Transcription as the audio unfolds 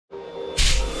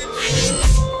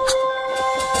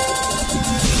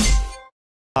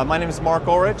My name is Mark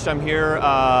Ullrich. I'm here,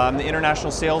 I'm the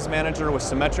International Sales Manager with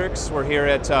Symetrix. We're here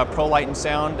at Pro Light and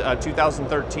Sound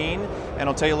 2013, and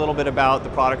I'll tell you a little bit about the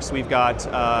products we've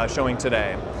got showing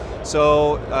today.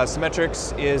 So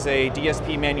Symetrix is a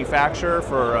DSP manufacturer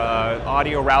for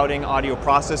audio routing, audio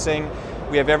processing.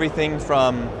 We have everything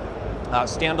from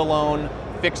standalone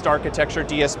fixed architecture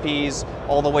DSPs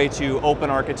all the way to open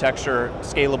architecture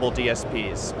scalable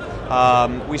DSPs.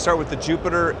 We start with the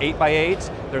Jupiter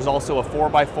 8x8. There's also a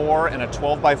 4x4 and a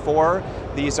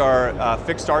 12x4. These are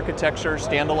fixed architecture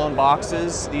standalone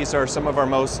boxes. These are some of our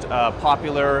most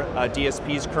popular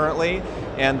DSPs currently,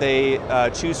 and they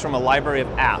choose from a library of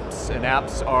apps. And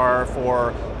apps are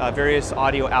for various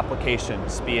audio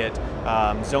applications, be it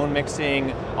zone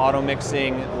mixing, auto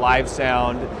mixing, live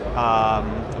sound.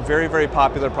 Very, very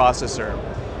popular processor.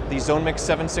 The ZoneMix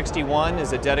 761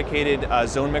 is a dedicated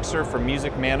zone mixer for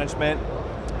music management.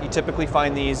 You typically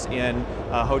find these in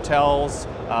hotels,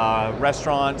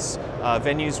 restaurants,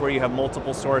 venues where you have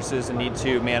multiple sources and need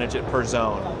to manage it per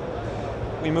zone.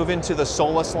 We move into the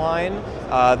Solus line.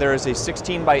 There is a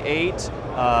 16x8,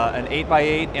 an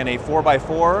 8x8, and a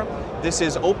 4x4. This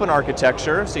is open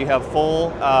architecture, so you have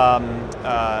full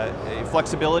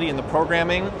flexibility in the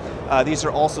programming. These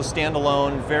are also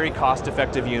standalone, very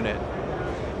cost-effective unit.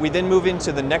 We then move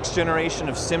into the next generation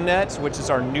of SymNet, which is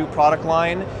our new product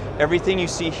line. Everything you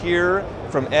see here,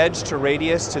 from Edge to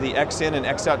Radius to the XN and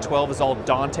X.out 12, is all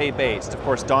Dante based. Of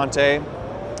course, Dante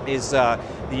is the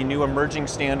new emerging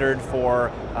standard for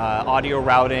audio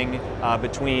routing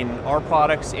between our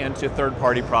products and to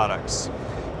third-party products.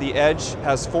 The Edge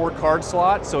has 4 card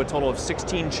slots, so a total of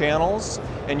 16 channels,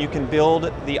 and you can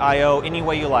build the I/O any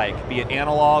way you like, be it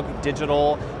analog,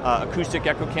 digital, acoustic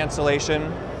echo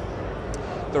cancellation.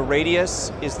 The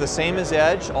Radius is the same as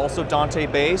Edge, also Dante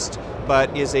based,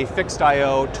 but is a fixed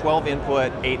I/O, 12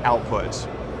 input, 8 output.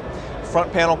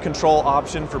 Front panel control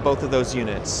option for both of those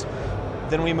units.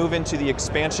 Then we move into the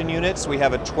expansion units. We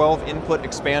have a 12 input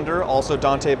expander, also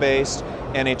Dante based,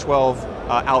 and a 12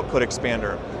 output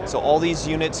expander. So all these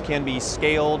units can be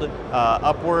scaled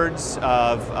upwards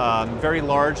of very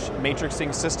large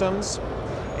matrixing systems,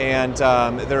 and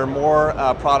there are more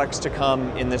products to come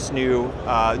in this new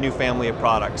family of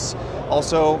products.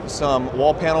 Also some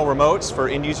wall panel remotes for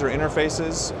end user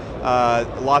interfaces,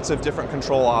 lots of different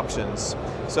control options.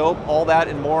 So all that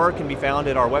and more can be found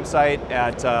at our website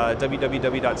at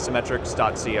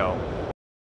www.symetrix.co.